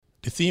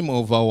The theme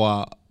of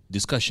our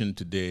discussion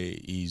today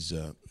is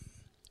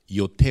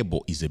your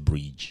table is a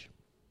bridge.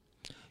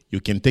 You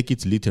can take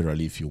it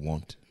literally if you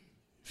want.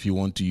 If you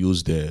want to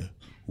use the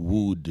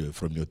wood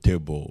from your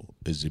table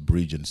as a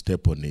bridge and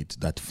step on it,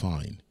 that's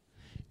fine.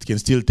 It can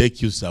still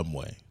take you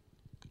somewhere.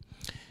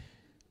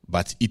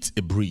 But it's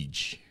a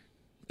bridge.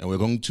 And we're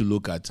going to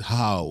look at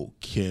how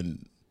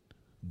can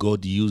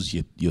God use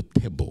your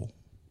table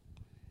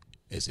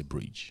as a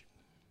bridge.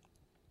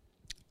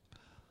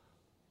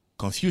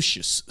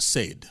 Confucius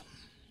said,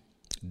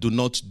 "Do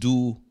not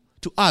do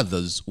to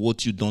others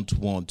what you don't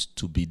want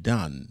to be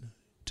done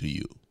to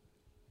you."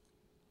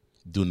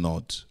 Do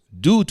not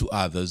do to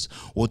others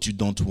what you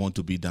don't want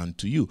to be done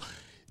to you.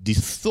 This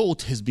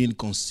thought has been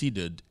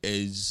considered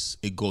as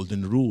a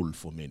golden rule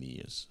for many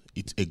years.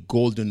 It's a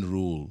golden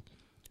rule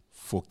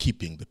for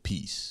keeping the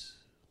peace.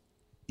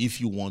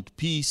 If you want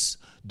peace,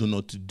 do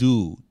not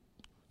do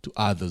to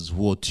others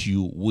what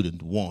you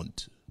wouldn't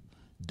want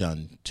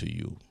done to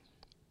you.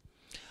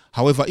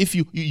 However, if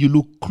you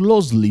look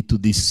closely to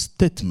this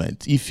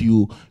statement, if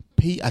you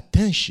pay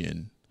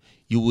attention,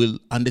 you will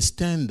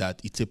understand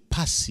that it's a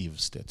passive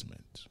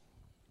statement.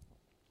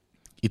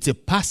 It's a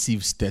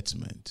passive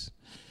statement.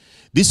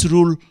 This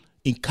rule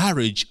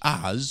encourages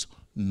us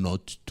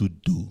not to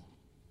do.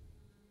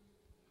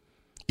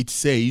 It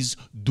says,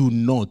 do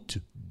not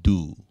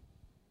do.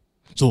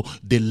 So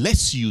the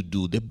less you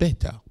do, the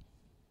better.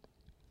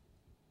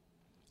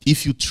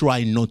 If you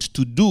try not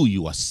to do,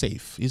 you are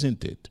safe,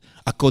 isn't it?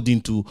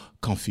 According to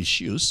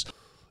Confucius,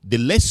 the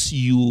less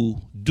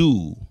you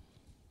do,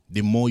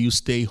 the more you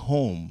stay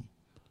home,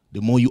 the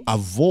more you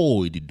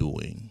avoid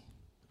doing,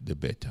 the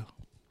better.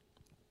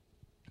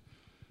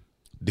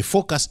 The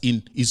focus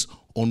is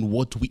on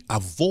what we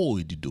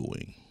avoid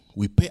doing.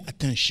 We pay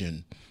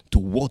attention to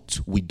what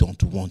we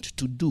don't want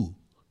to do.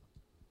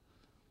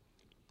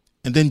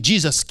 And then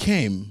Jesus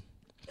came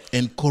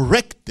and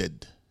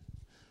corrected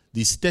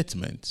this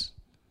statement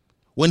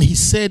when he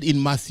said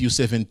in Matthew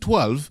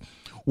 7:12,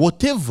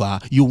 "Whatever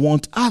you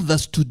want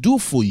others to do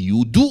for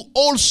you, do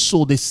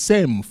also the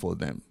same for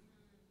them."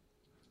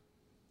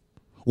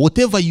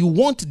 Whatever you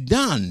want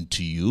done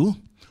to you,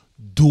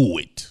 do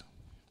it.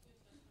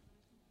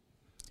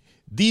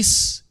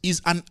 This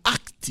is an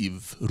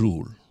active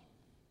rule.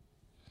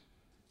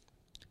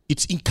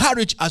 It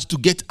encourages us to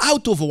get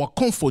out of our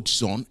comfort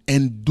zone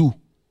and do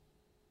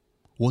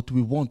what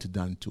we want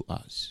done to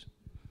us.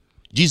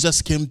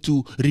 Jesus came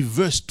to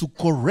reverse, to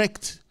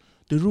correct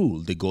the rule,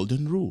 the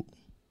golden rule.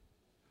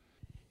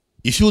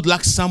 If you would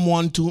like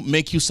someone to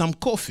make you some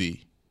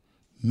coffee,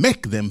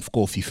 make them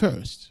coffee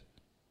first.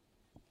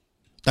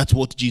 That's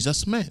what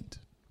Jesus meant.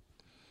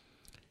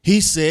 He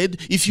said,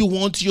 if you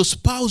want your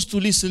spouse to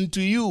listen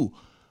to you,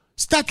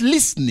 start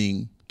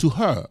listening to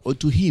her or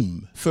to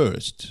him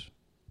first.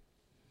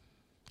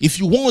 If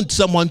you want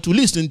someone to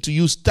listen to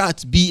you,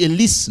 start be a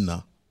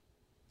listener.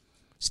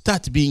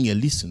 Start being a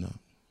listener.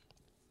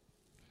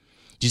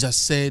 Jesus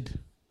said,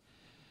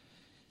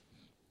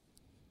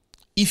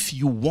 if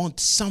you want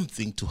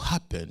something to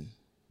happen,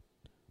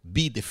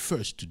 be the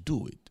first to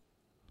do it.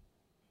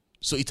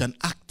 So it's an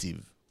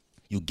active.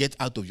 You get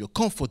out of your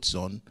comfort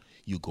zone,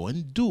 you go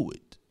and do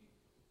it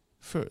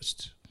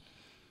first.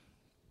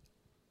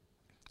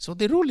 So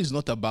the rule is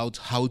not about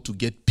how to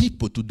get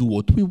people to do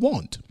what we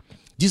want.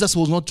 Jesus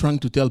was not trying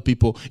to tell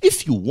people,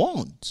 if you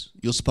want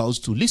your spouse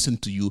to listen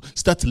to you,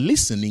 start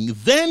listening,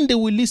 then they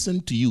will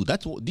listen to you.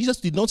 That's what Jesus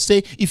did not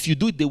say, if you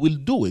do it, they will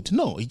do it.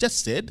 No, he just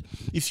said,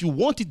 if you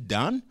want it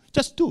done,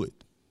 just do it.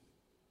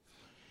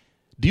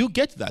 Do you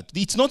get that?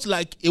 It's not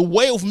like a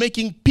way of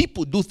making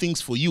people do things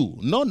for you.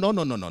 No.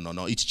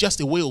 It's just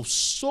a way of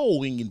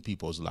sowing in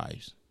people's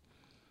lives.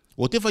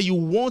 Whatever you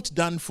want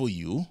done for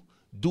you,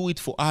 do it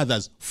for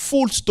others.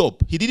 Full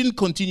stop. He didn't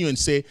continue and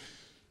say,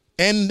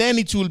 and then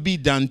it will be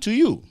done to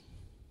you.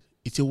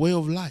 It's a way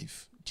of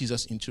life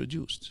Jesus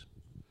introduced.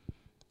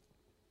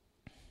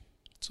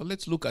 So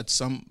let's look at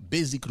some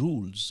basic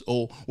rules,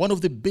 or one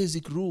of the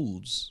basic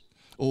rules,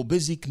 or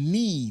basic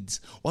needs.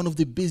 One of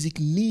the basic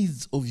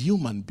needs of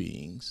human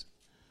beings,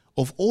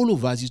 of all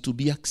of us, is to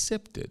be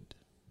accepted.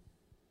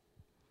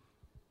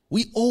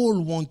 We all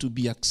want to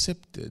be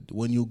accepted.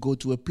 When you go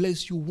to a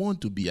place, you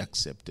want to be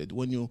accepted.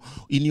 When you're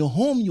in your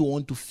home, you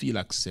want to feel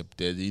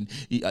accepted. In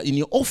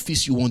your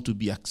office, you want to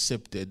be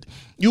accepted.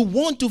 You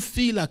want to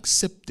feel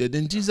accepted.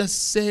 And Jesus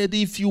said,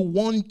 if you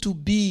want to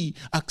be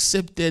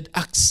accepted,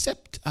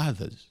 accept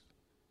others.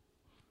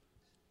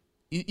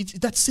 It's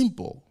that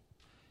simple.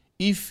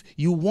 If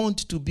you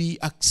want to be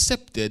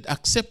accepted,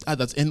 accept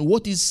others. And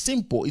what is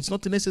simple, it's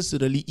not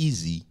necessarily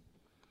easy.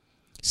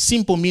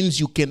 Simple means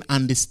you can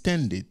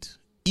understand it.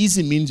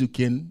 Easy means you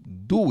can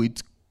do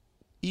it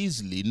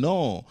easily.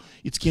 No,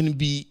 it can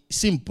be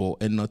simple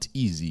and not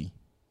easy.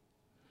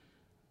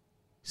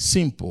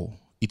 Simple,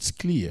 it's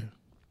clear.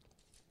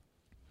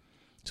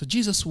 So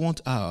Jesus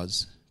wants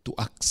us to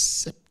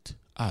accept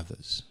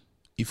others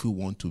if we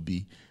want to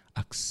be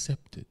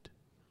accepted.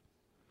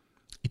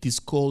 It is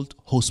called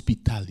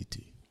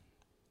hospitality.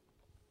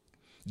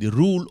 The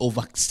rule of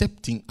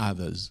accepting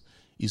others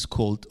is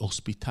called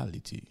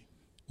hospitality.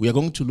 We are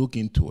going to look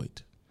into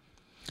it.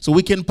 So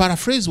we can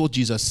paraphrase what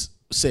Jesus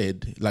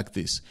said like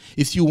this: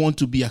 if you want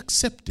to be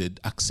accepted,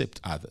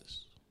 accept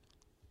others.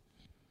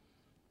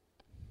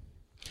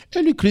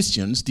 Early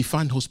Christians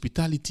defined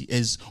hospitality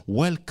as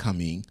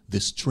welcoming the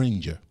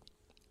stranger.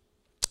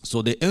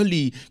 So the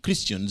early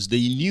Christians, they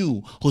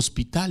knew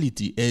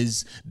hospitality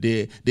as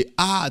the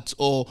art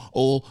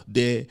or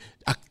the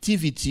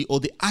activity or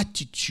the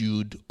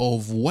attitude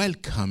of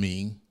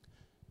welcoming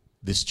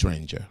the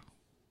stranger.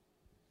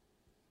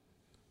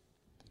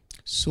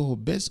 So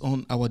based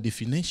on our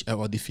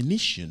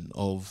definition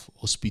of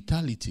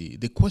hospitality,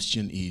 the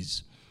question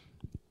is,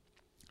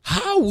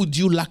 how would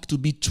you like to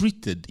be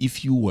treated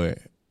if you were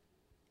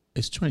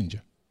a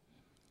stranger?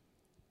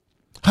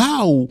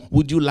 How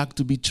would you like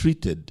to be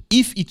treated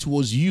if it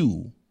was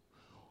you?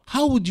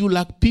 How would you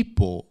like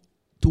people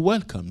to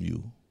welcome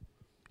you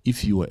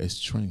if you were a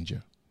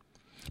stranger?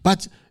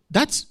 But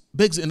that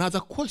begs another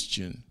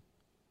question.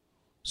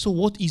 So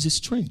what is a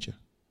stranger?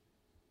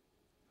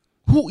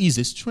 Who is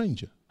a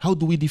stranger? How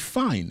do we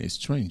define a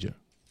stranger?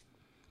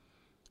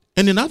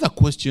 And another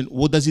question,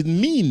 what does it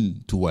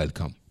mean to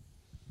welcome?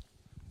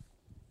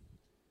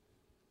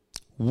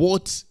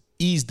 What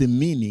is the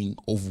meaning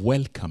of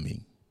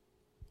welcoming?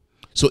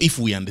 So if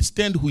we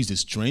understand who is a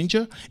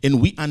stranger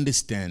and we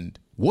understand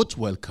what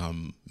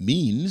welcome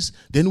means,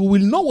 then we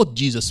will know what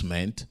Jesus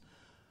meant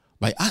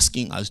by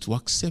asking us to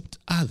accept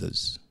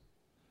others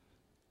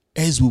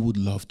as we would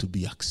love to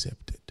be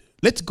accepted.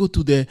 Let's go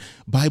to the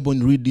Bible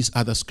and read this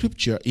other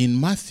scripture in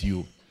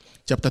Matthew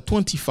chapter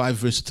 25,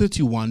 verse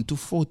 31 to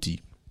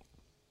 40.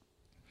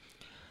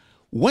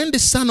 When the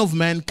Son of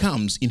Man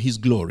comes in his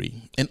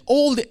glory and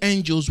all the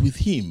angels with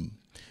him,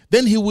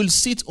 then he will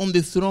sit on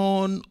the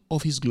throne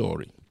of his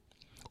glory.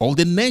 All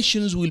the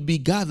nations will be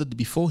gathered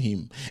before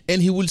him,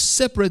 and he will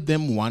separate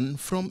them one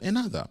from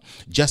another,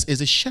 just as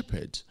a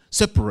shepherd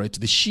separates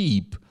the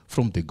sheep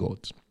from the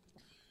goats.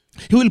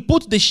 He will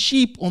put the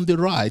sheep on the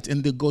right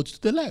and the goats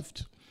to the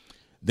left.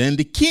 Then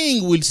the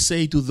king will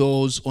say to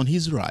those on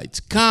his right,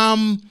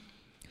 "Come,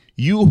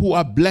 you who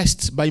are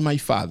blessed by my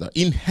Father,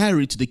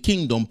 inherit the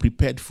kingdom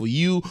prepared for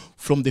you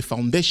from the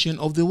foundation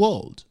of the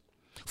world.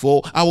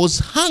 For I was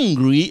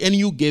hungry, and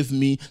you gave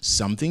me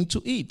something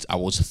to eat. I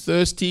was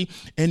thirsty,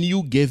 and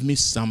you gave me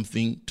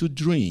something to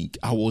drink.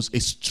 I was a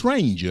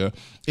stranger,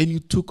 and you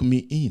took me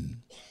in.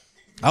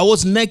 I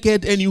was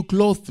naked, and you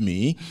clothed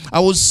me. I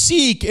was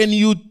sick, and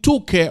you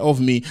took care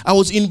of me. I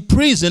was in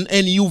prison,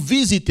 and you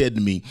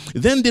visited me."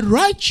 Then the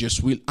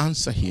righteous will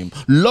answer him,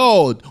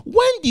 "Lord,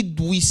 when did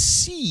we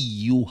see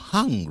you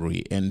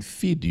hungry and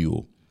feed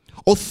you,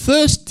 or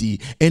thirsty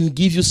and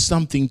give you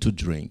something to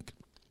drink?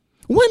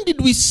 When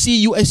did we see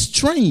you a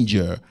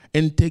stranger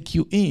and take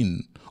you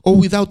in, or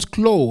without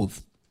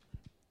clothes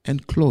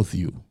and clothe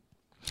you?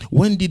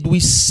 When did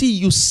we see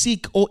you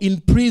sick or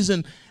in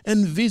prison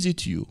and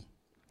visit you?"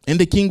 And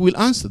the king will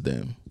answer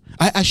them,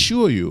 "I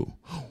assure you,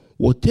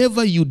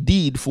 whatever you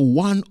did for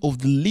one of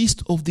the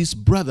least of these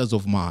brothers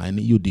of mine,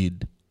 you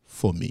did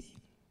for me."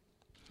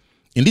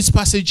 In this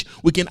passage,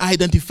 we can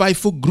identify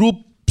four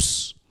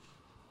groups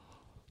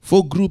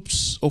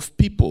of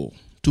people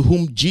to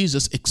whom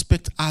Jesus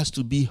expects us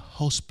to be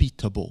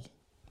hospitable.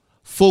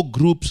 Four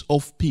groups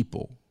of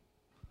people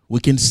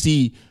we can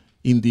see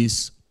in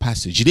this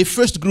passage. The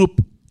first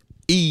group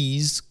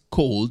is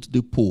called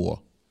the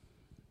poor.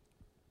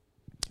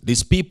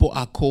 These people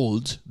are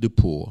called the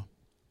poor.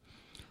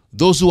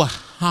 Those who are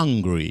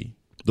hungry,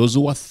 those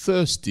who are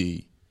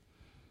thirsty,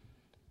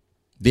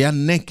 they are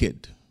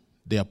naked,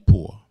 they are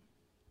poor.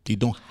 They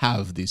don't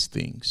have these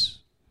things.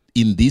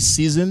 In this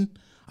season,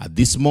 at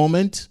this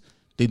moment,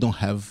 they don't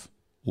have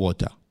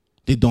water.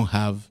 They don't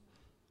have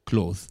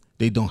clothes.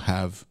 They don't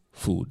have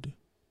food.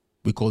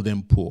 We call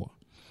them poor.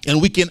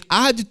 And we can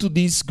add to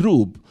this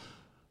group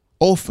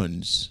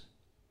orphans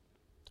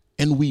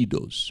and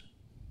widows.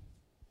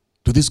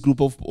 To this group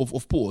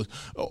of poor.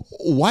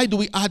 Why do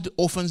we add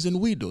orphans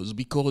and widows?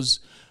 Because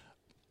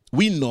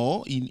we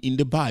know in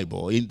the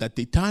Bible, at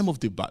the time of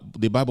the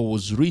Bible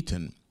was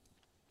written,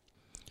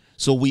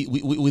 so we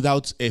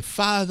without a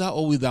father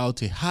or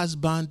without a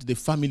husband, the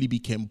family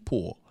became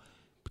poor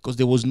because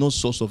there was no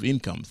source of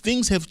income.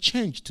 Things have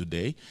changed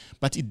today,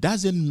 but it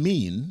doesn't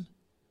mean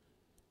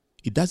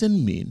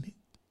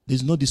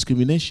there's no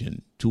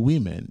discrimination to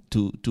women,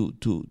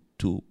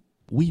 to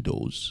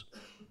widows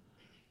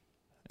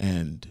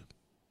and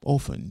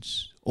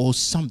orphans or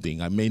something.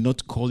 I may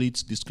not call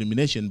it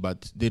discrimination,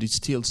 but there is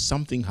still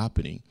something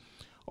happening.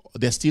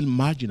 They're still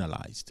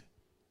marginalized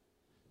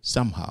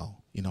somehow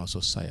in our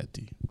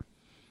society.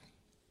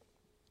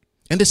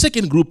 And the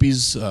second group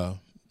is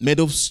made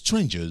of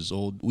strangers,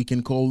 or we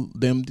can call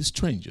them the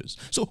strangers.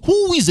 So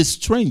who is a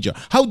stranger?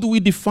 How do we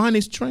define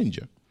a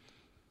stranger?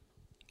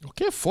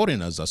 Okay,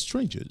 foreigners are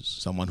strangers.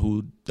 Someone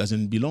who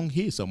doesn't belong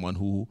here, someone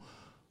who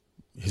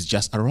has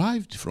just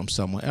arrived from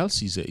somewhere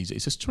else is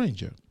a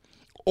stranger.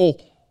 Or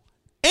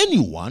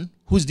anyone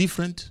who's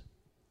different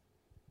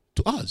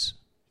to us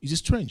is a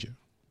stranger.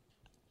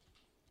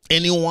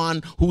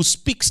 Anyone who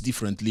speaks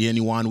differently,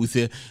 anyone with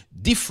a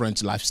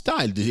different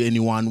lifestyle,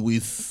 anyone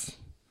with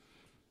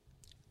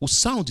who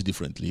sound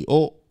differently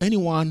or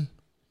anyone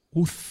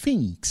who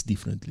thinks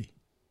differently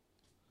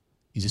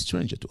is a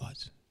stranger to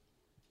us.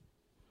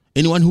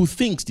 Anyone who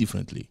thinks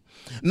differently.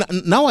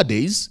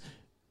 Nowadays,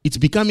 it's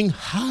becoming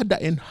harder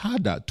and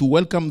harder to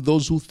welcome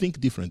those who think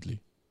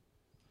differently.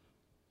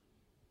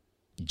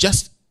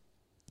 Just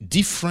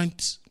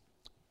different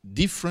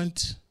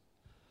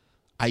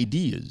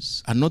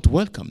ideas are not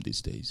welcome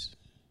these days.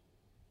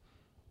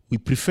 We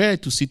prefer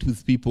to sit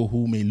with people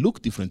who may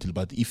look differently,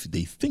 but if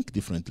they think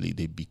differently,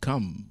 they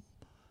become,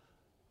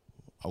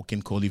 I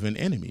can call even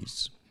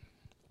enemies.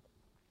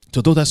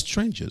 So those are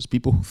strangers,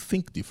 people who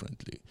think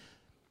differently,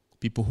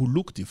 people who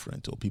look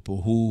different, or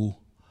people who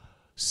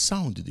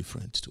sound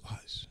different to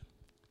us.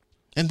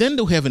 And then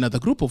we have another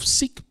group of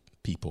sick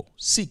people,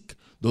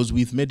 those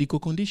with medical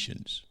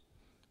conditions.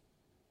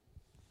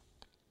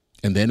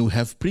 And then we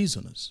have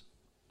prisoners.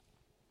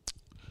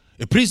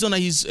 A prisoner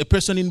is a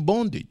person in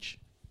bondage.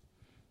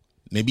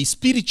 Maybe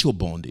spiritual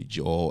bondage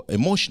or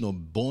emotional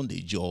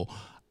bondage or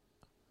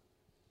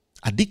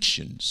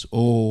addictions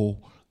or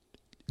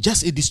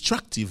just a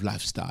destructive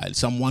lifestyle.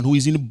 Someone who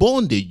is in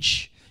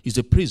bondage is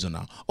a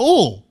prisoner.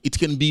 Or it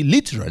can be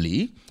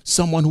literally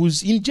someone who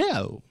is in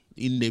jail,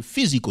 in a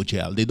physical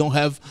jail. They don't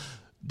have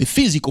the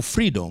physical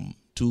freedom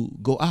to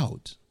go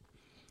out.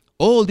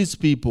 All these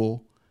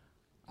people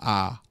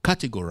are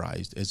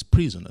categorized as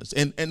prisoners.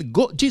 And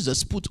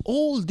Jesus put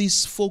all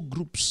these four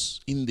groups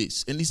in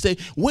this. And he said,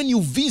 when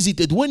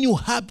you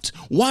helped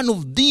one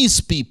of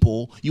these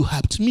people, you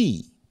helped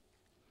me.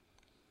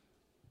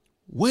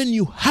 When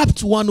you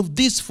helped one of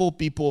these four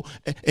people,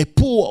 a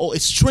poor or a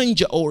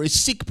stranger or a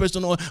sick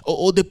person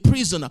or the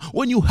prisoner,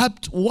 when you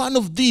helped one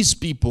of these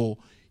people,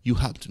 you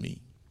helped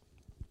me.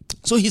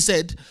 So he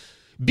said,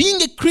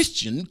 being a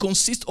Christian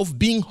consists of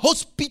being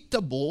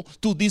hospitable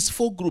to these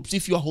four groups.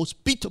 If you are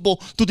hospitable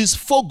to these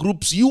four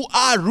groups, you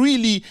are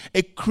really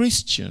a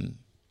Christian.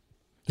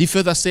 He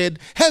further said,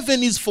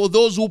 heaven is for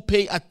those who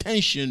pay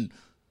attention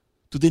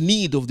to the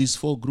need of these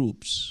four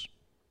groups.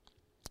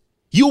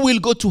 You will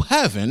go to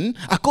heaven,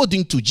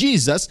 according to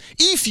Jesus,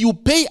 if you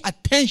pay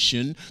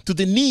attention to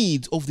the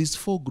needs of these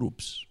four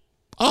groups.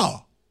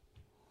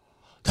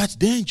 That's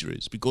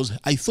dangerous, because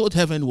I thought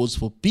heaven was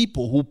for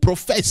people who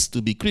profess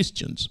to be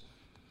Christians.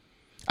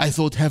 I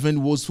thought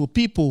heaven was for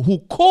people who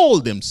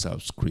call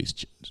themselves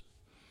Christians.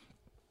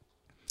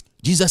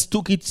 Jesus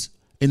took it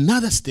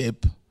another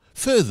step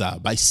further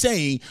by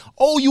saying,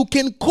 you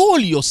can call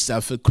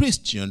yourself a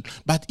Christian,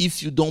 but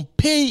if you don't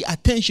pay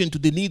attention to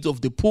the needs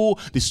of the poor,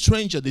 the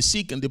stranger, the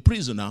sick, and the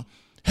prisoner,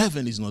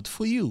 heaven is not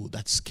for you.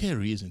 That's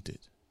scary, isn't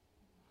it?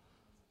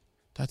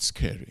 That's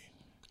scary.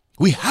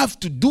 We have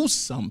to do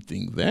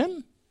something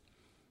then.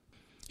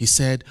 He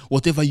said,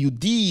 whatever you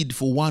did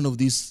for one of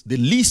these, the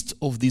least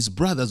of these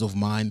brothers of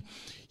mine,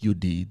 you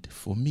did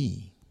for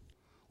me.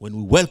 When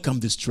we welcome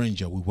the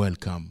stranger, we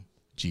welcome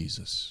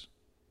Jesus.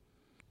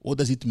 What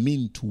does it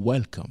mean to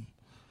welcome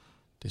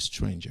the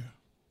stranger?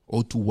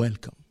 Or to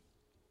welcome?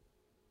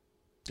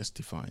 Just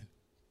define.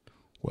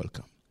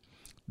 Welcome.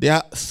 There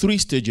are three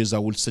stages I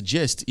would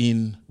suggest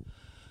in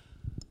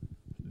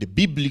the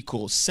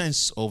biblical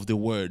sense of the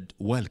word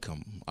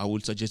welcome. I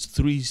would suggest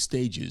three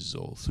stages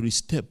or three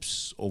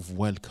steps of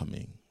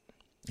welcoming.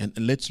 And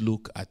let's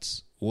look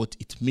at what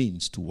it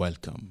means to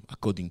welcome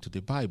according to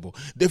the Bible.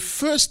 The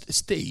first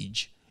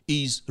stage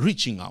is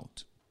reaching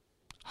out.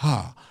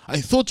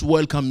 I thought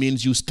welcome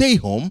means you stay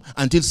home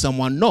until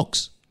someone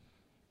knocks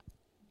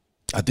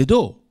at the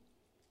door.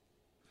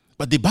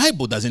 But the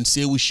Bible doesn't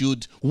say we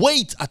should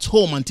wait at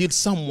home until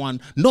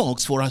someone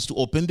knocks for us to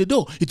open the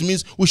door. It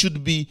means we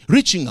should be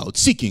reaching out,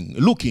 seeking,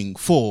 looking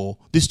for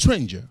the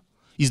stranger.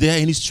 Is there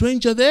any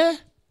stranger there?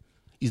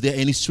 Is there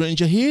any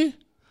stranger here?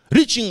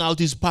 Reaching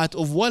out is part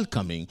of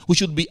welcoming. We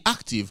should be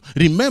active.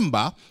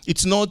 Remember,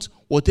 it's not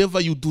whatever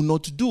you do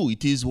not do.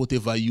 It is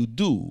whatever you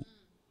do.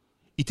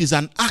 It is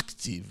an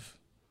active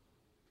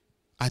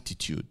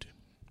attitude.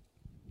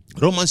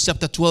 Romans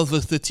chapter 12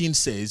 verse 13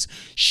 says,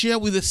 share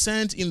with the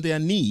saints in their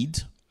need,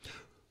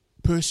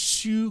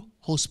 pursue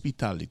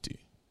hospitality.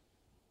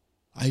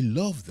 I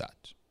love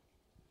that.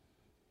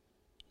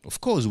 Of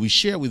course, we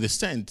share with the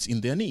saints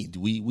in their need.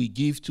 We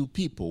give to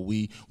people.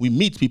 We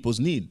meet people's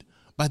need.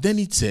 But then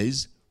it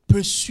says,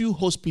 pursue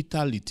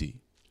hospitality.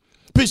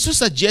 Pursue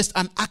suggests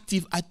an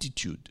active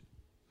attitude.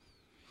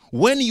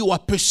 When you are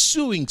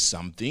pursuing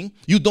something,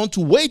 you don't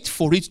wait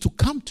for it to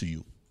come to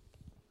you.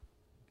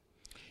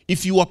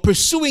 If you are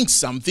pursuing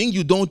something,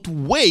 you don't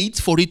wait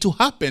for it to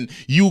happen.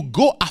 You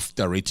go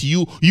after it.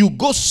 You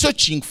go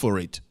searching for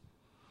it.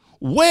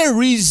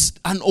 Where is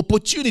an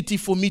opportunity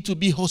for me to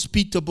be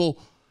hospitable?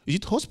 Is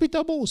it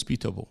hospitable or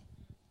hospitable?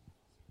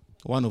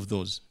 One of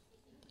those.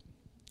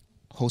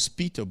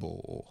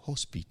 Hospitable or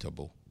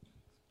hospitable.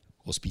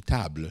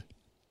 Hospitable.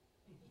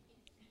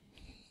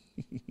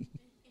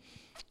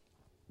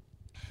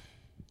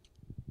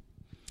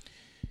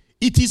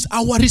 It is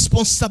our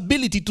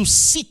responsibility to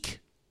seek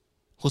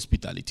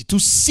hospitality, to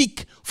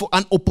seek for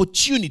an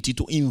opportunity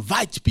to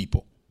invite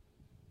people.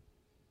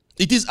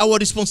 It is our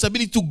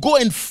responsibility to go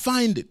and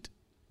find it.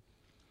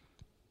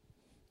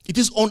 It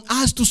is on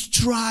us to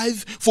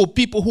strive for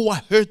people who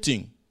are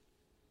hurting,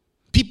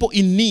 people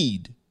in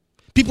need,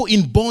 people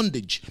in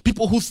bondage,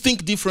 people who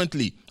think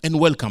differently, and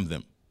welcome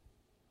them.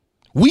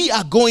 We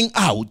are going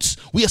out.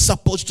 We are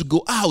supposed to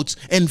go out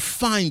and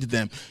find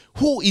them.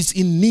 Who is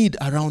in need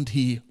around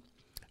here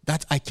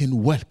that I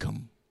can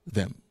welcome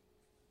them?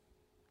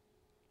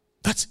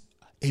 That's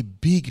a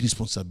big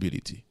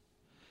responsibility.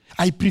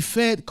 I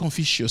prefer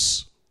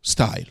Confucius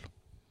style.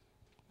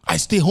 I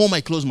stay home,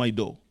 I close my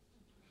door.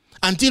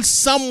 Until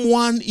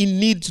someone in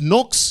need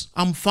knocks,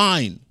 I'm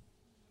fine.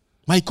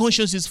 My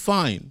conscience is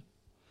fine.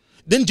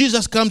 Then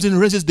Jesus comes and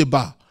raises the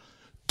bar.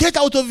 Get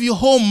out of your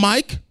home,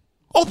 Mike.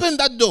 Open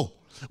that door.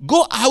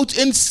 Go out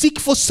and seek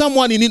for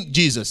someone in need.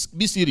 Jesus,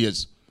 be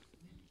serious.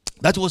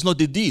 That was not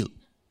the deal.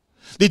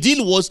 The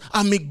deal was,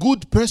 I'm a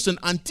good person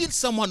until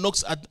someone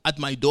knocks at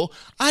my door.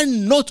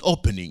 I'm not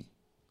opening.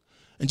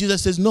 And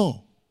Jesus says,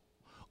 no.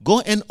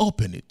 Go and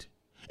open it.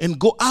 And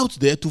go out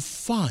there to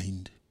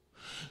find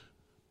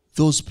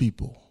those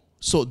people.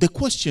 So the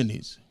question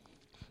is,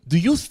 do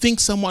you think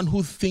someone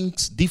who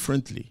thinks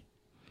differently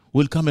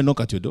will come and knock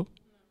at your door?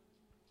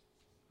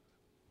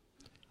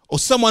 Or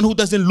someone who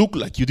doesn't look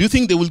like you, do you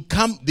think they will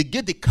come, they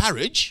get the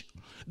courage?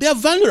 They are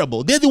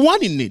vulnerable. They're the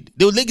one in need.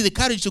 They will get the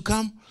courage to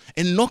come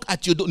and knock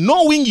at your door,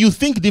 knowing you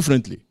think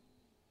differently.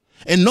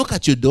 And knock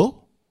at your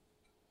door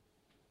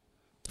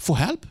for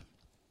help.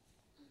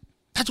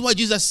 That's why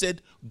Jesus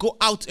said, go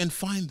out and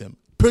find them.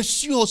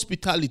 Pursue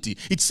hospitality.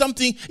 It's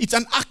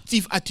an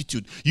active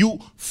attitude. You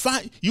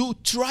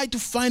try to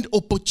find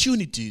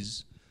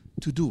opportunities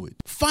to do it.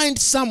 Find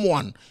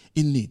someone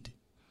in need.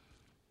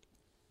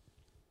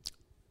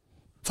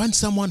 Find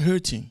someone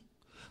hurting.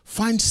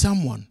 Find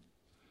someone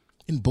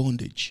in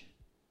bondage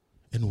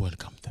and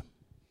welcome them.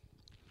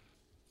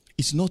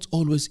 It's not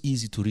always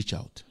easy to reach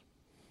out.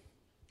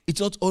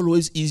 It's not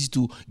always easy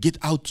to get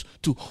out,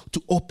 to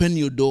open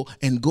your door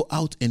and go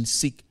out and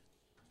seek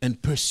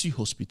and pursue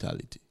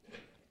hospitality.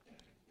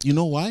 You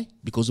know why?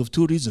 Because of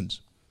two reasons.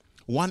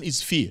 One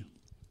is fear.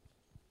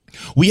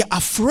 We are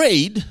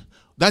afraid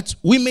that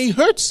we may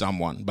hurt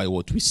someone by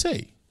what we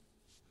say.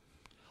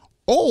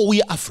 Or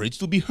we are afraid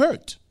to be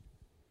hurt.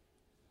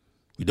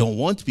 We don't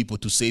want people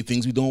to say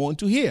things we don't want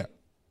to hear.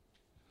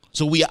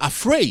 So we are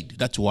afraid.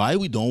 That's why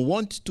we don't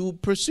want to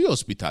pursue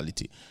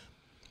hospitality.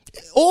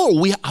 Or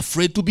we are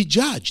afraid to be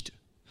judged.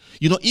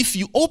 You know, if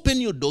you open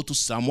your door to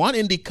someone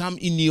and they come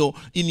in your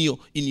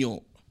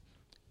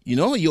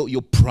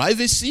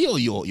privacy or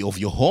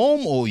your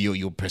home or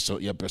your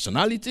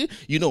personality,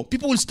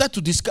 people will start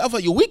to discover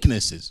your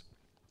weaknesses.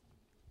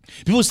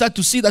 People will start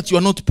to see that you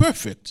are not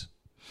perfect.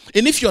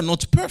 And if you are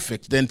not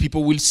perfect, then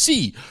people will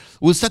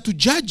start to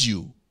judge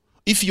you.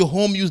 If your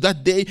home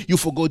that day you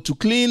forgot to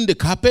clean the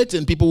carpet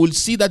and people will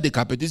see that the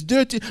carpet is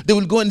dirty, they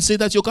will go and say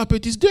that your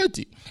carpet is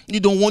dirty. You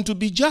don't want to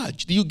be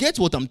judged. You get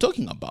what I'm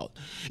talking about.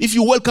 If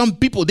you welcome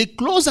people, the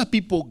closer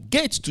people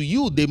get to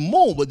you, the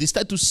more they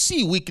start to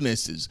see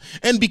weaknesses.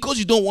 And because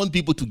you don't want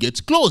people to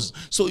get close,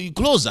 so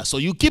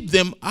you keep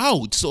them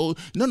out. So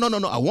no,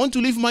 I want to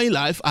live my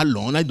life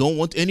alone. I don't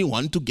want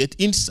anyone to get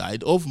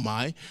inside of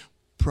my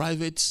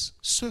private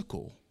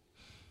circle.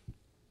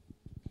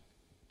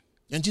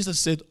 And Jesus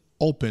said,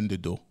 open the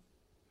door.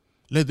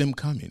 Let them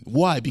come in.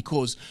 Why?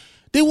 Because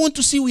they want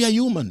to see we are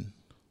human.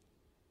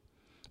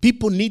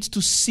 People need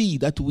to see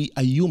that we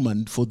are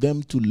human for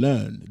them to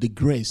learn the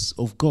grace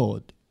of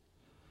God.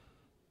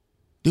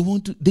 They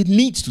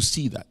need to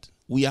see that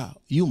we are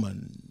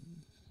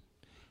human.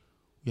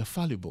 We are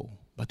fallible,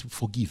 but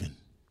forgiven.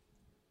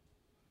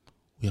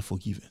 We are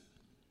forgiven.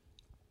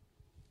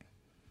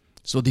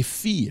 So the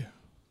fear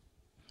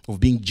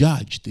of being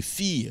judged, the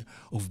fear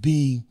of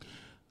being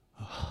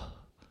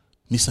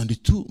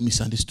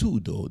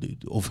misunderstood or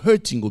of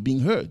hurting or being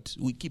hurt,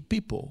 we keep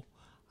people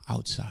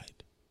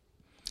outside.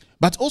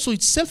 But also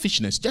it's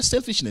selfishness, just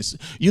selfishness.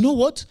 You know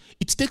what?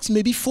 It takes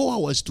maybe 4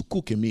 hours to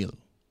cook a meal.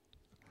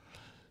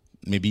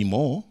 Maybe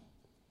more.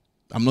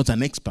 I'm not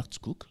an expert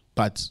cook,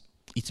 but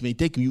it may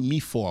take me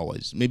 4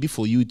 hours. Maybe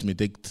for you it may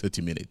take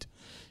 30 minutes.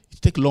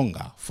 It takes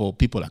longer for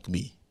people like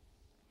me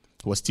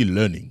who are still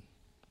learning.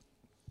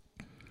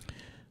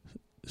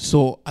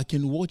 So I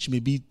can watch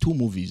maybe 2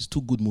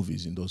 good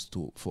movies in those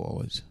 4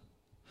 hours.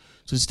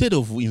 So instead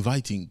of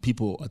inviting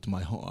people at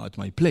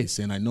my place,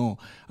 and I know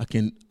I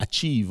can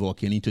achieve or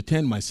can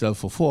entertain myself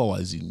for 4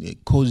 hours in a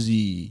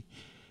cozy,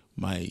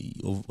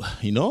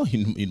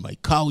 in my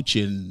couch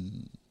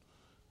and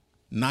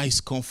nice,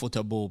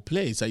 comfortable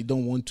place, I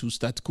don't want to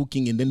start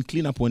cooking and then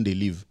clean up when they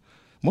leave.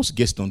 Most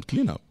guests don't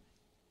clean up.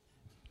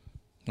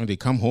 When they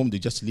come home, they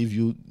just leave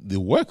you the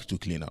work to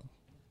clean up.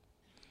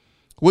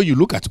 When you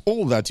look at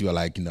all that, you're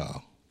like,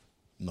 no.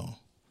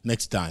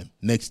 Next time,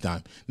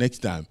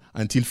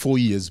 until 4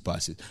 years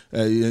passes.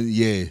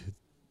 10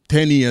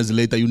 years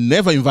later, you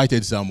never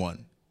invited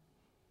someone.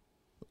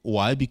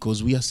 Why?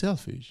 Because we are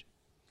selfish.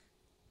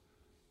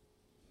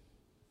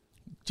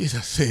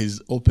 Jesus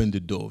says, open the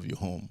door of your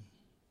home.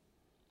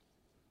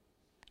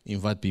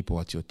 Invite people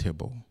at your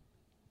table.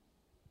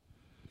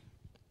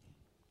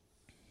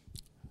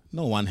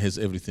 No one has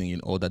everything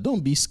in order.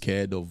 Don't be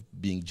scared of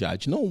being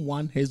judged. No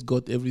one has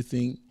got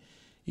everything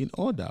in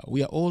order.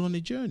 We are all on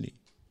a journey.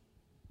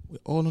 We're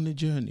all on a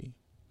journey.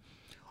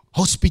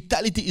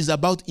 Hospitality is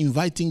about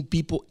inviting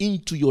people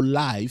into your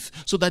life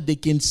so that they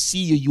can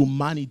see your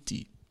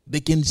humanity. They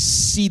can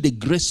see the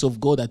grace of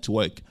God at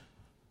work.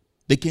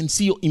 They can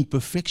see your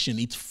imperfection.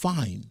 It's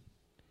fine.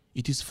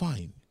 It is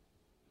fine.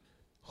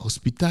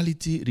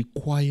 Hospitality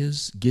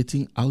requires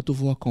getting out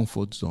of our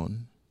comfort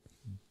zone.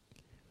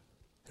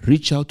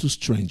 Reach out to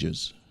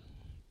strangers.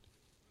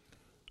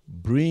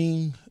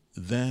 Bring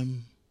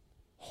them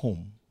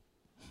home.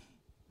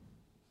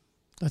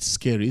 That's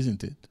scary,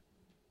 isn't it?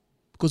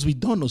 Because we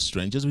don't know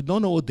strangers. We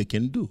don't know what they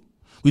can do.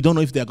 We don't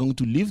know if they are going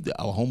to leave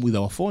our home with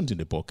our phones in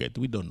the pocket.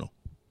 We don't know.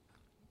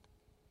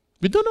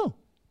 We don't know.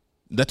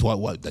 That's why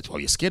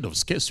we're scared of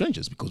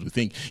strangers, because we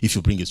think if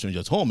you bring a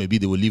stranger home, maybe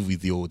they will leave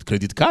with your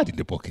credit card in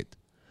the pocket.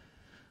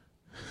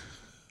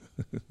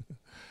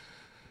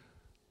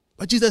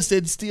 But Jesus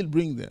said, still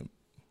bring them.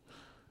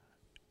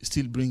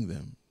 Still bring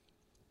them.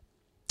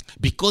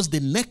 Because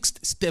the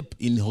next step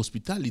in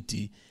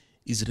hospitality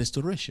is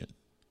restoration.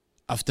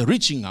 After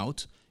reaching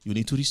out, you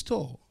need to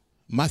restore.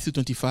 Matthew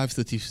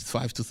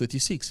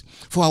 25:35-36.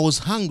 For I was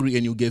hungry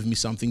and you gave me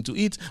something to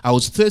eat. I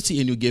was thirsty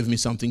and you gave me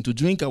something to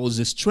drink. I was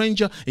a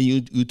stranger and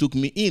you took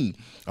me in.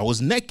 I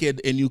was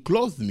naked and you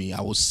clothed me.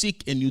 I was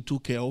sick and you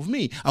took care of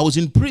me. I was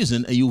in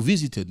prison and you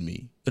visited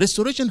me.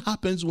 Restoration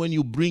happens when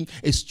you bring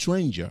a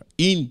stranger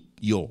in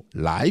your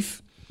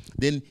life,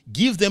 then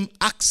give them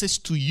access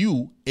to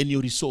you and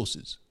your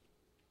resources.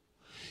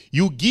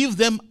 You give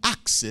them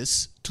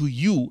access to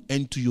you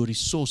and to your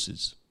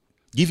resources.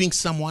 Giving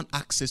someone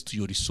access to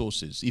your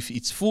resources. If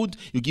it's food,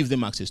 you give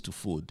them access to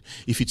food.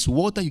 If it's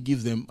water, you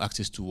give them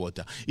access to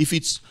water. If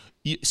it's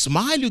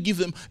smile, you give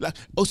them. Like,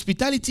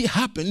 hospitality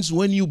happens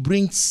when you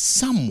bring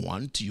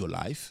someone to your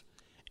life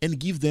and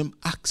give them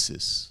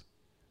access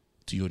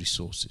to your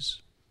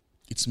resources.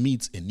 It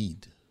meets a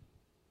need.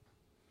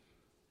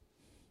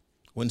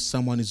 When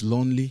someone is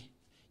lonely,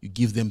 you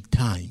give them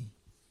time.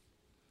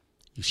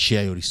 You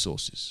share your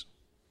resources.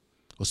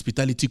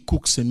 Hospitality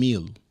cooks a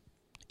meal.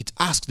 It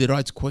asks the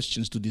right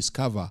questions to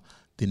discover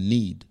the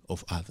need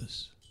of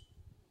others.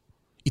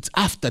 It's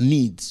after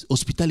needs.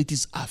 Hospitality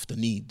is after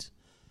need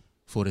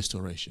for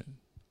restoration.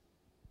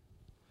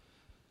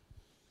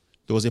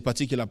 There was a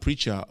particular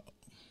preacher,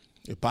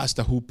 a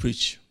pastor who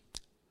preached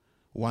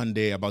one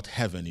day about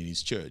heaven in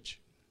his church.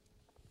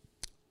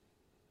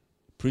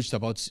 Preached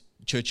about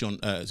church on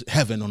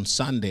heaven on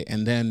Sunday,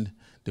 and then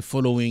the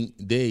following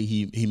day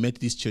he met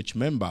this church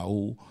member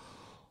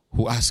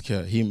who asked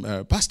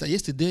him, Pastor,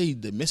 yesterday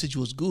the message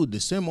was good. The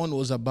sermon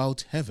was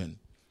about heaven.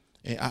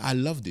 I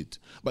loved it.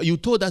 But you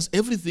told us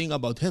everything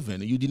about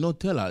heaven. You did not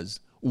tell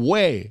us,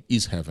 where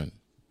is heaven?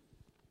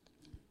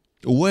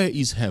 Where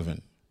is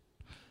heaven?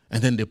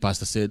 And then the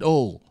pastor said,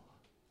 oh,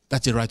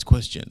 that's the right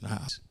question.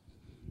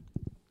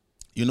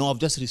 You know, I've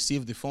just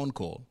received a phone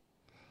call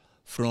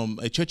from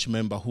a church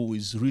member who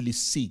is really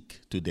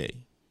sick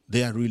today.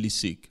 They are really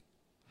sick.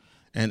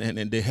 And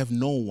they have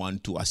no one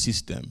to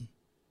assist them.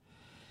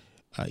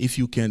 If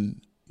you can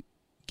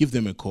give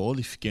them a call,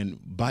 if you can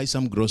buy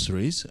some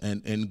groceries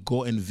and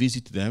go and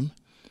visit them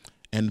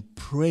and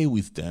pray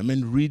with them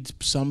and read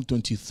Psalm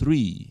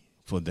 23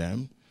 for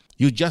them,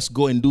 you just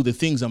go and do the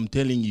things I'm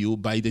telling you.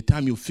 By the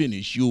time you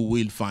finish, you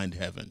will find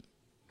heaven.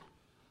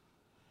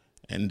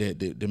 And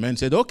the man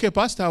said, okay,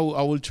 Pastor, I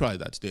will try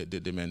that.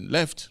 The man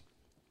left,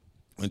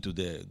 went to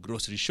the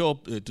grocery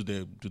shop, to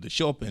the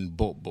shop and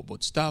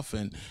bought stuff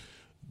and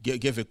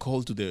gave a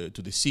call to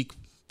the sick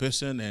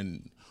person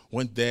and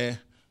went there,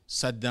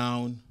 sat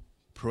down,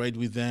 prayed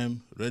with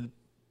them, read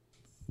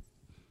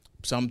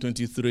Psalm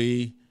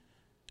 23,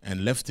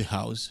 and left the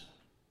house.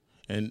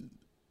 And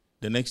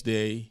the next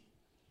day,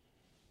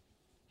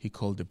 he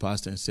called the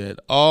pastor and said,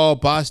 oh,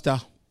 Pastor,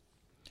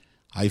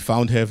 I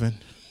found heaven.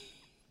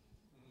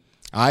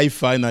 I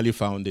finally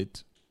found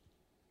it.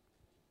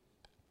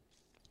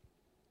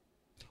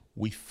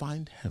 We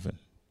find heaven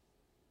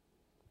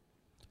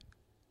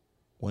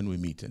when we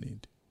meet a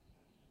need.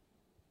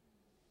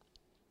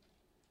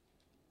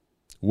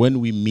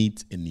 When we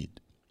meet a need,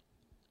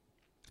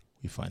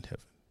 we find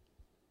heaven.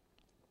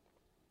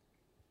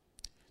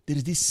 There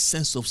is this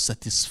sense of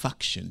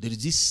satisfaction. There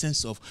is this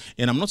sense of,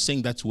 and I'm not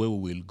saying that's where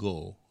we will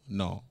go.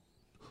 No.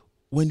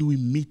 When we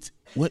meet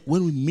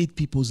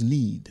people's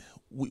need,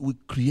 we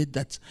create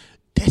that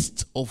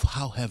test of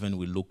how heaven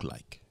will look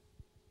like.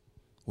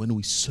 When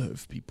we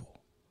serve people,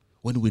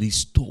 when we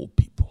restore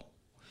people,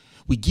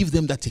 we give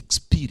them that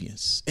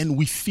experience and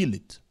we feel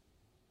it.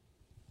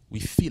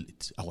 We feel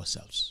it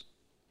ourselves.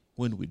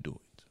 When we do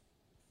it,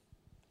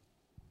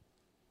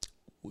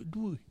 would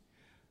we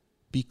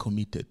be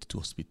committed to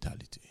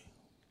hospitality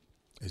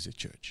as a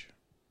church?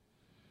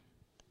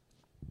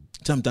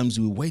 Sometimes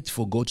we wait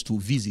for God to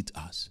visit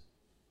us.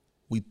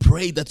 We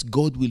pray that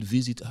God will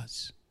visit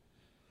us.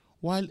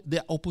 While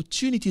there are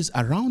opportunities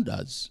around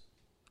us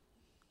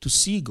to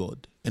see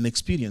God and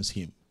experience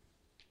Him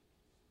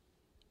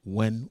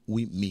when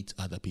we meet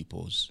other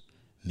people's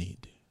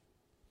need.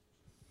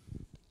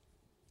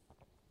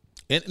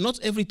 And not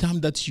every time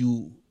that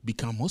you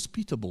become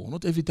hospitable,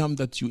 not every time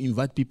that you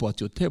invite people at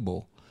your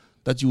table,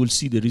 that you will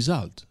see the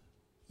result.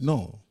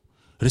 No.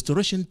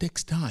 Restoration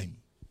takes time.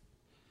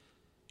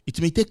 It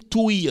may take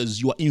 2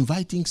 years. You are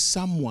inviting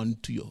someone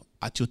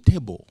at your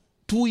table.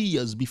 2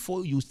 years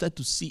before you start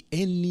to see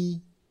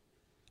any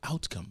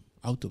outcome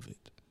out of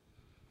it.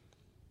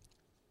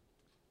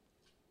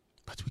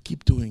 But we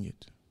keep doing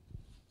it.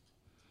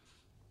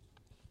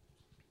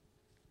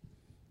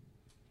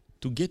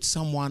 To get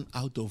someone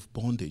out of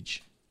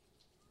bondage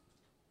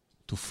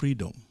to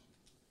freedom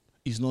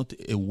is not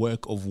a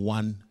work of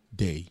one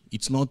day.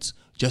 It's not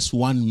just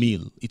one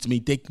meal. It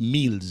may take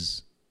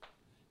meals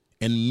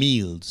and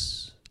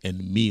meals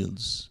and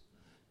meals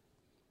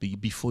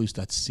before you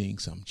start seeing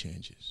some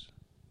changes.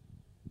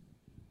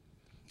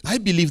 I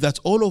believe that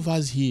all of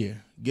us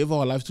here gave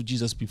our lives to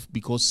Jesus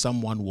because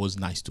someone was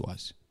nice to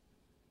us.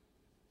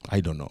 I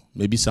don't know.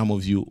 Maybe some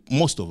of you,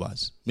 most of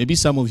us, maybe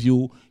some of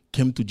you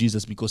came to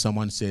Jesus because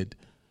someone said,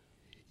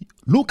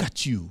 look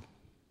at you.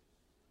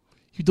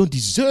 You don't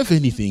deserve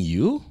anything,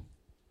 you.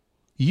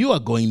 You are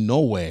going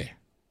nowhere.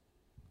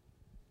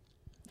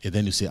 And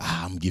then you say,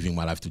 I'm giving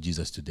my life to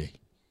Jesus today.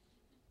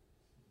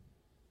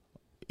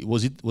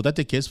 Was that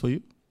the case for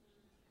you?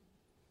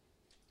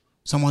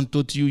 Someone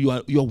told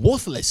you you are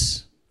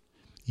worthless,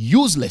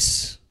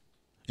 useless.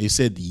 And you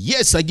said,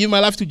 yes, I give my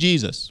life to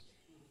Jesus.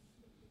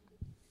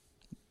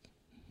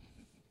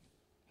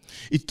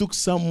 It took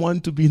someone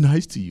to be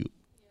nice to you,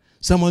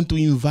 someone to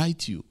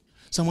invite you,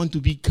 someone to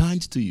be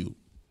kind to you.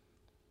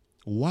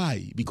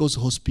 Why? Because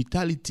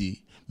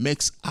hospitality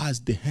makes us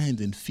the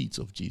hands and feet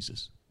of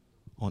Jesus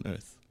on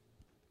earth.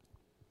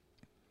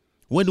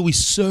 When we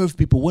serve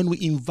people, when we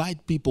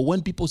invite people,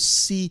 when people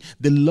see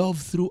the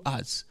love through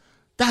us,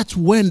 that's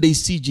when they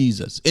see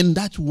Jesus. And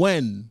that's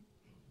when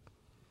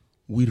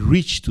we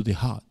reach to the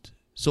heart.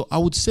 So I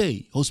would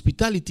say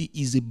hospitality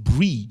is a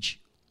bridge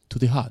to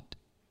the heart.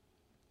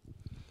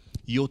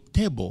 Your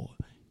table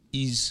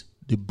is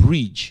the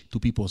bridge to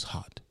people's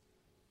heart.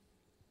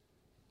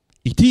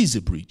 It is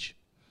a bridge.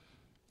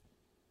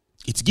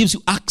 It gives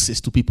you access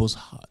to people's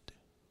heart.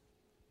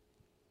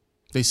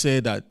 They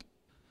say that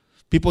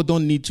people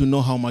don't need to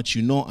know how much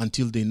you know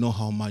until they know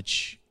how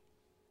much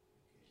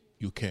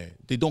you care.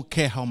 They don't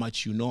care how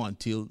much you know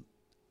until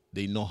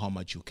they know how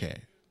much you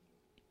care.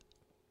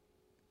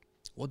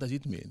 What does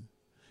it mean?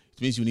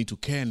 It means you need to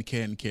care and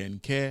care and care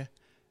and care.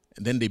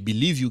 And then they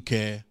believe you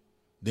care.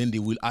 Then they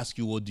will ask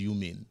you, what do you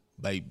mean?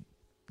 Then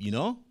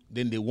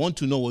they want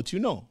to know what you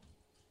know.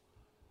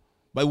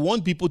 But we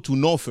want people to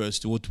know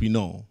first what we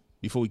know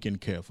before we can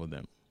care for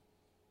them.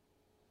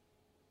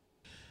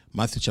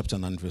 Matthew chapter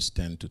 9 verse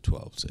 10 to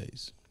 12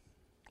 says,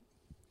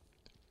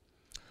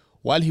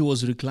 while he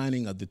was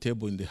reclining at the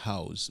table in the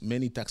house,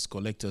 many tax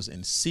collectors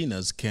and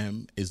sinners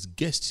came as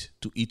guests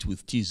to eat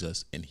with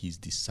Jesus and his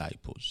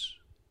disciples.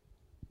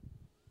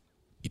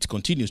 It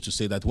continues to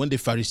say that when the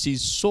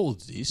Pharisees saw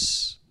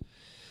this,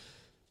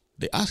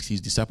 they asked his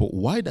disciple,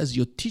 why does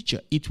your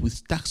teacher eat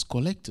with tax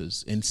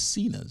collectors and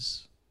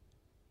sinners?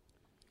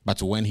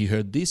 But when he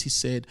heard this, he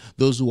said,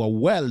 those who are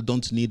well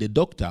don't need a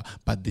doctor,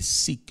 but the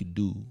sick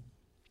do.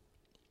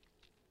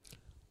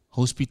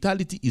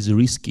 Hospitality is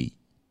risky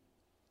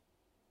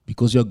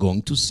because you're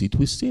going to sit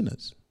with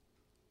sinners.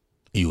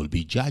 You will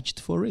be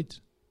judged for it.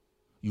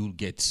 You will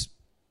get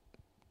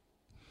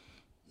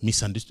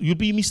misunderstood. You'll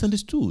be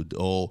misunderstood,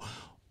 or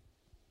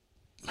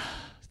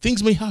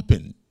things may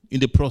happen in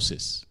the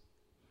process.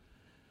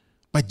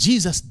 But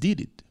Jesus did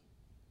it.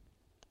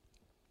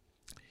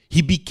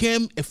 He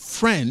became a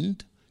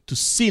friend to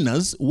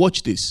sinners.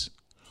 Watch this.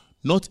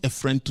 Not a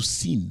friend to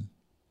sin.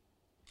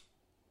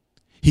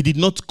 He did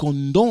not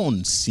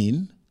condone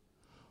sin,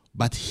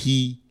 but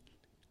he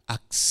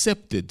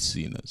accepted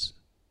sinners.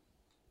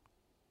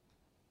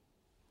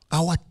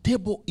 Our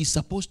table is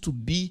supposed to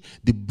be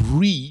the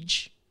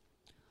bridge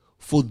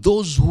for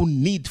those who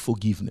need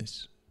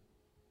forgiveness.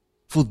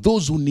 For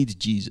those who need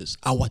Jesus.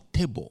 Our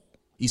table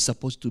is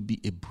supposed to be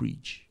a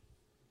bridge.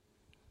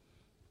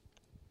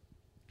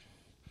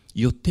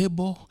 Your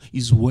table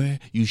is where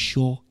you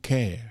show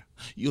care.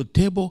 Your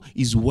table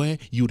is where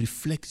you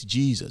reflect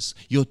Jesus.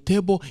 Your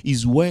table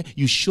is where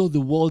you show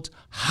the world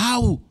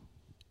how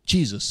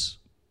Jesus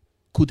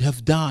could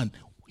have done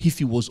if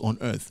he was on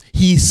earth.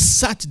 He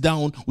sat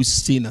down with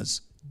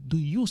sinners. Do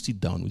you sit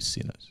down with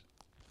sinners?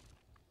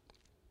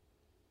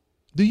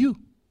 Do you?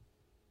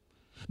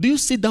 Do you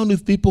sit down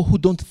with people who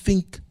don't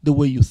think the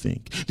way you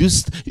think? Do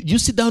you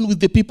sit down with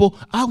the people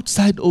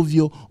outside of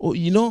your,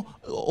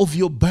 of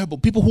your Bible?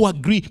 People who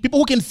agree, people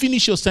who can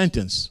finish your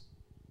sentence.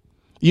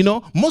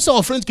 Most of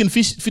our friends can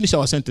finish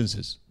our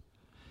sentences.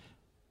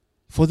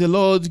 For the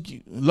Lord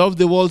loved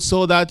the world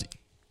so that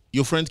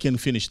your friend can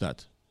finish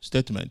that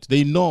statement.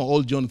 They know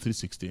all John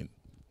 3:16.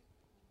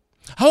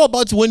 How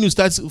about when you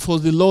start, for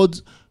the Lord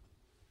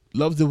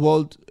loved the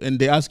world, and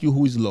they ask you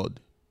who is Lord?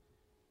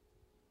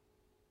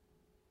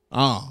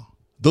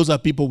 Those are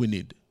people we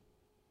need.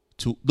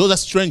 Those are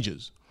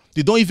strangers.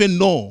 They don't even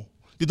know.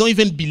 They don't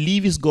even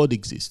believe his God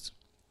exists.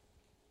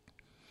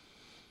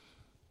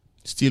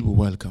 Still, we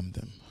welcome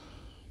them.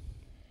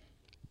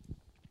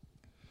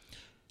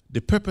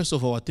 The purpose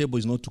of our table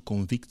is not to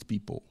convict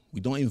people. We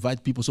don't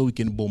invite people so we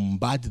can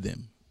bombard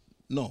them.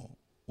 No,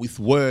 with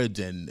words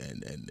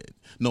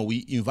no,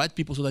 we invite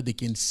people so that they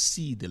can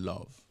see the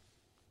love.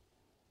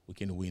 We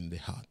can win the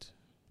heart.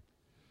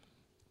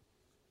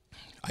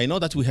 I know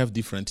that we have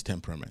different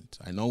temperament.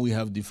 I know we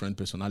have different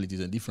personalities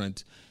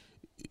and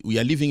we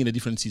are living in the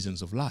different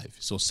seasons of life.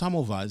 So some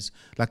of us,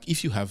 like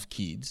if you have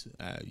kids,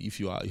 if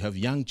you have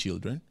young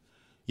children,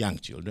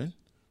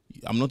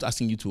 I'm not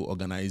asking you to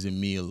organize a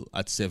meal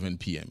at 7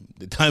 p.m.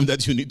 The time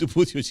that you need to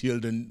put your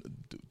children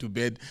to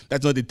bed,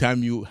 that's not the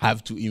time you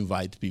have to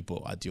invite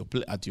people at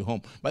your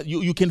home. But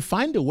you can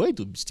find a way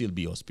to still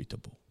be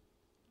hospitable.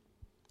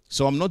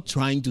 So I'm not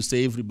trying to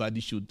say everybody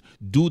should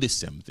do the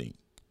same thing.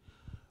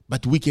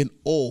 But we can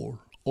all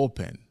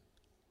open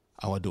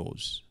our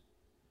doors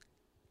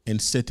and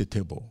set a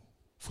table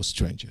for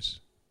strangers,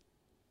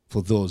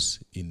 for those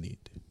in need.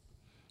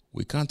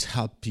 We can't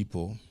help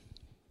people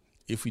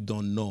if we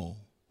don't know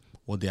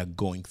what they are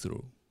going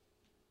through.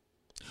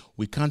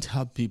 We can't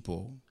help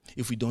people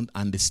if we don't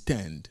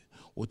understand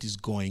what is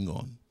going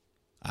on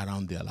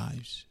around their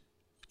lives.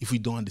 If we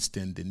don't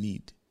understand the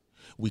need,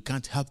 we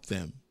can't help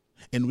them.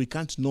 And we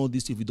can't know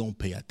this if we don't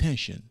pay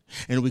attention.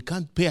 And we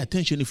can't pay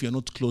attention if you're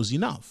not close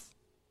enough.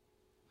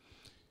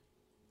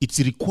 It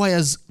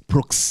requires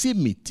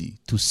proximity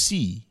to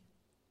see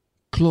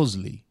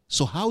closely.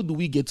 So how do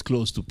we get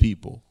close to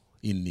people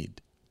in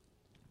need?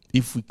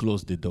 If we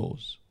close the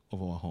doors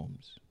of our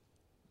homes.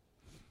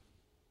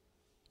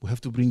 We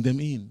have to bring them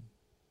in.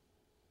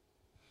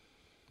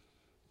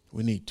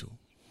 We need to.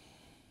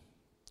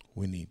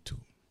 We need to.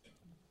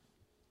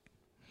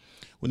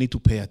 We need to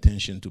pay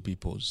attention to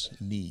people's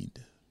need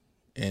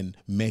and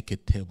make a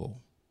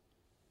table.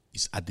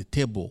 It's at the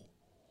table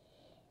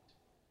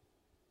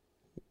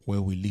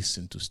where we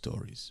listen to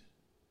stories,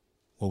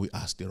 where we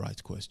ask the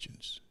right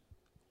questions,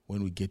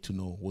 when we get to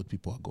know what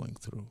people are going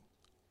through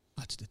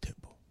at the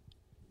table.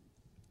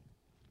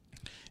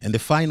 And the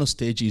final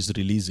stage is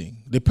releasing.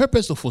 The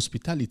purpose of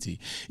hospitality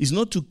is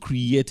not to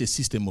create a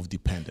system of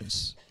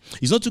dependence.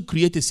 It's not to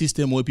create a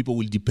system where people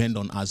will depend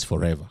on us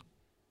forever.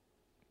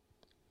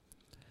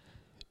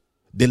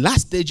 The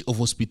last stage of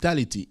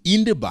hospitality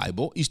in the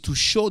Bible is to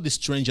show the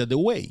stranger the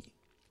way.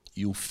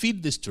 You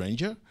feed the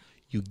stranger,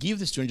 you give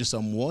the stranger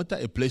some water,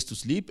 a place to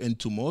sleep, and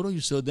tomorrow you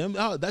show them,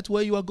 that's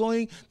where you are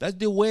going, that's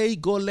the way,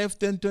 go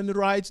left and turn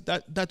right,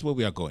 that's where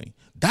we are going.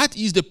 That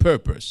is the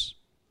purpose.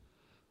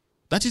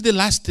 That is the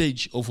last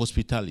stage of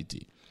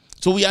hospitality.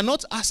 So we are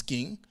not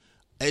asking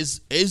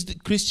as the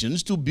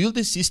Christians to build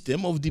a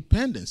system of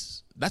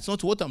dependence. That's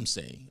not what I'm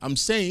saying. I'm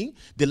saying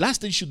the last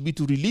stage should be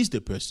to release the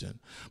person.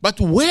 But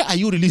where are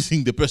you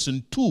releasing the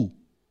person to?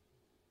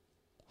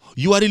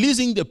 You are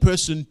releasing the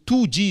person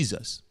to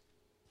Jesus.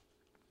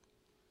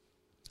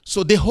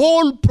 So the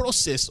whole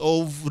process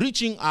of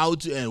reaching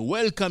out and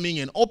welcoming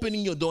and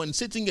opening your door and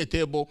setting a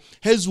table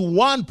has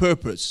one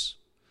purpose: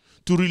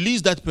 to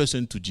release that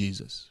person to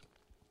Jesus.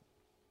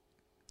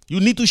 You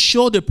need to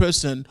show the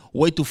person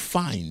where to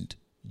find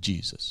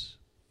Jesus.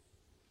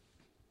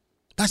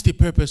 That's the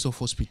purpose of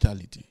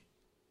hospitality.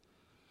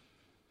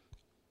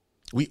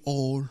 We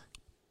all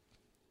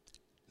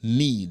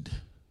need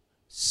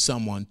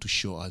someone to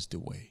show us the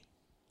way.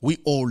 We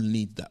all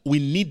need that. We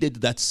needed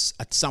that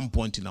at some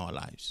point in our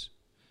lives.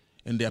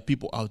 And there are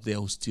people out there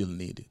who still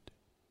need it.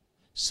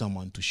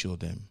 Someone to show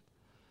them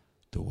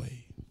the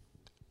way.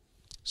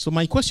 So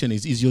my question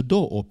is your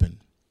door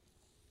open?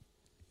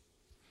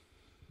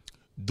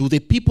 Do the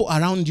people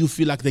around you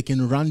feel like they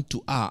can run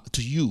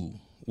to you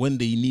when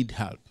they need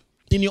help?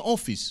 In your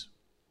office,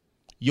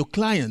 your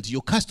clients,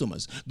 your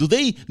customers, do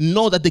they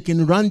know that they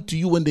can run to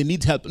you when they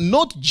need help?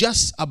 Not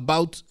just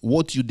about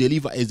what you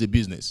deliver as a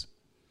business.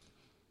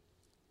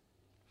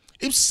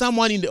 If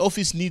someone in the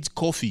office needs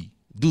coffee,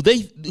 do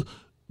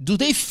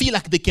they feel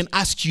like they can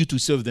ask you to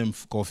serve them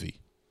coffee?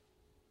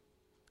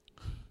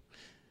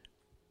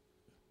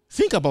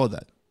 Think about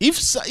that.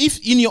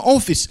 If in your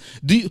office,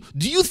 do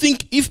you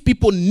think if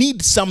people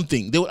need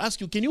something, they will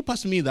ask you, can you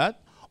pass me that?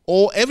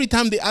 Or every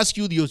time they ask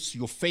you,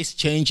 your face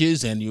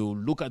changes and you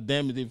look at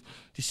them,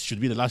 this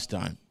should be the last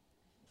time.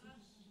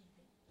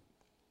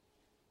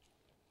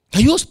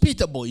 Are you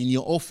hospitable in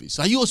your office?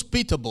 Are you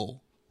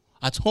hospitable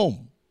at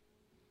home?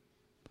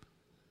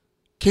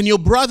 Can your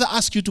brother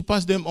ask you to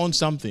pass them on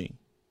something?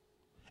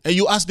 And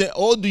you ask them,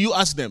 or do you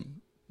ask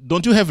them,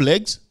 don't you have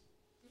legs?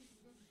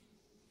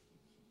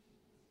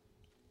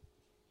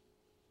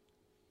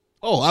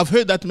 Oh, I've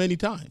heard that many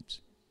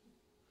times.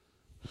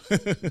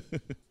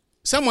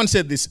 Someone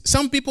said this: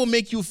 some people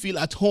make you feel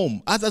at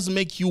home, others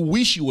make you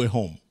wish you were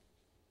home.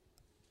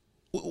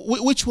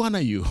 Which one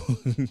are you?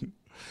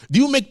 Do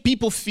you make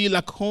people feel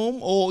like home,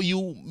 or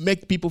you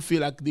make people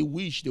feel like they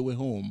wish they were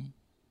home?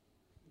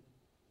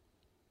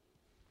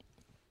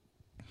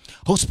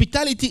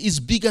 Hospitality is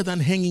bigger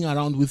than hanging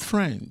around with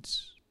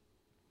friends.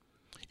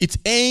 It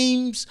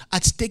aims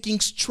at taking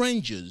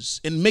strangers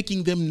and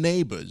making them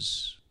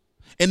neighbors,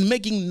 and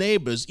making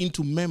neighbors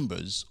into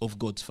members of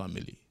God's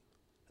family.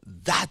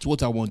 That's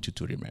what I want you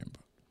to remember.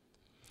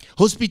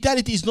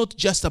 Hospitality is not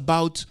just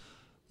about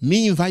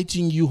Me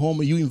inviting you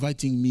home, you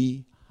inviting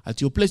me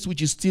at your place,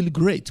 which is still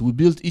great. We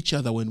build each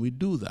other when we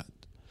do that.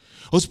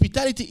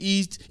 Hospitality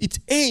it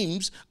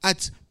aims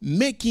at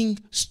making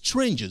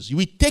strangers.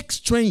 We take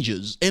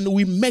strangers and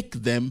we make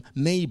them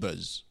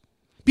neighbors.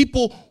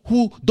 People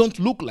who don't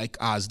look like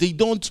us, they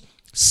don't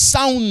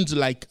sound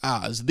like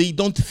us, they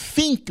don't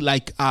think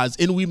like us,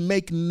 and we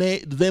make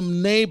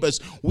them neighbors.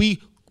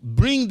 We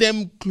bring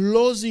them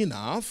close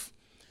enough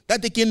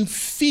that they can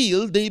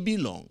feel they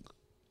belong.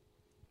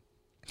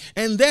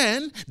 And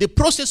then the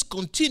process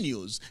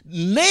continues.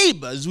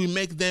 Neighbors, we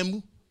make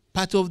them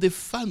part of the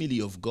family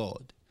of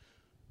God.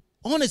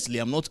 Honestly,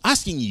 I'm not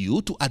asking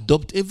you to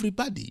adopt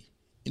everybody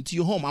into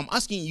your home. I'm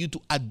asking you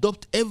to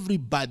adopt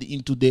everybody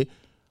into the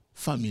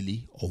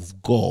family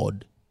of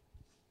God.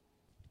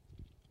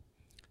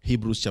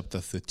 Hebrews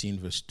chapter 13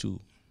 verse 2.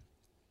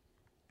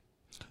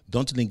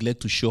 Don't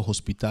neglect to show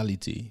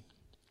hospitality,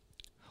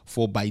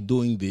 for by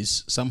doing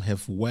this, some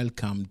have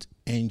welcomed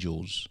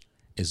angels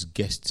as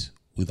guests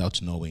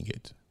without knowing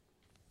it.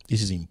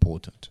 This is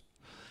important.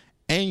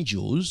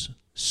 Angels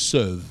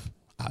serve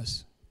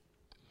us.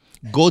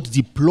 God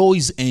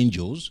deploys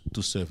angels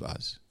to serve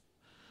us.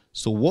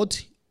 So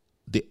what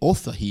the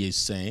author here is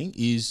saying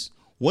is,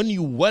 when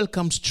you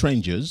welcome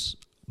strangers,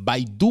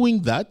 by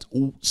doing that,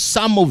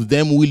 some of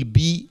them will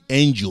be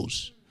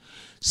angels.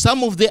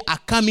 Some of them are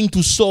coming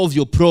to solve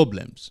your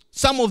problems.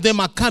 Some of them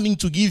are coming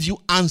to give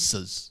you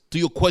answers to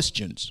your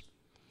questions.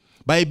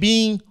 By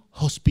being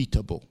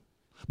hospitable,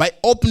 by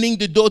opening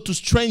the door to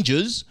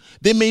strangers,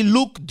 they may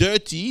look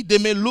dirty, they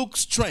may look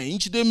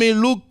strange, they may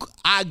look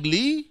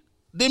ugly,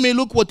 they may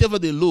look whatever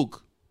they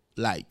look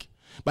like.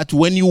 But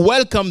when you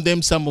welcome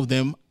them, some of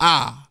them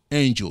are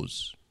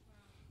angels.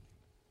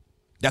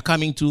 They're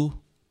coming to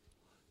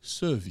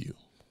serve you.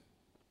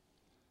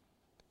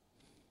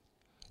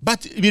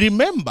 But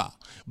remember,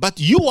 but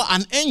you are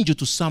an angel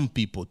to some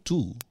people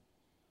too.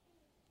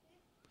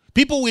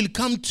 People will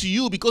come to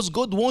you because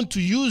God wants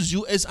to use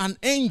you as an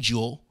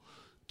angel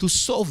to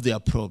solve their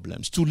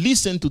problems, to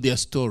listen to their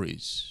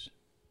stories.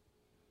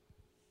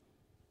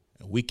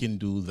 And we can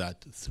do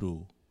that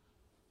through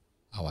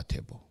our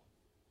table,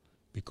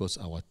 because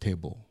our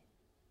table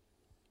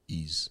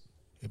is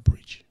a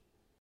bridge.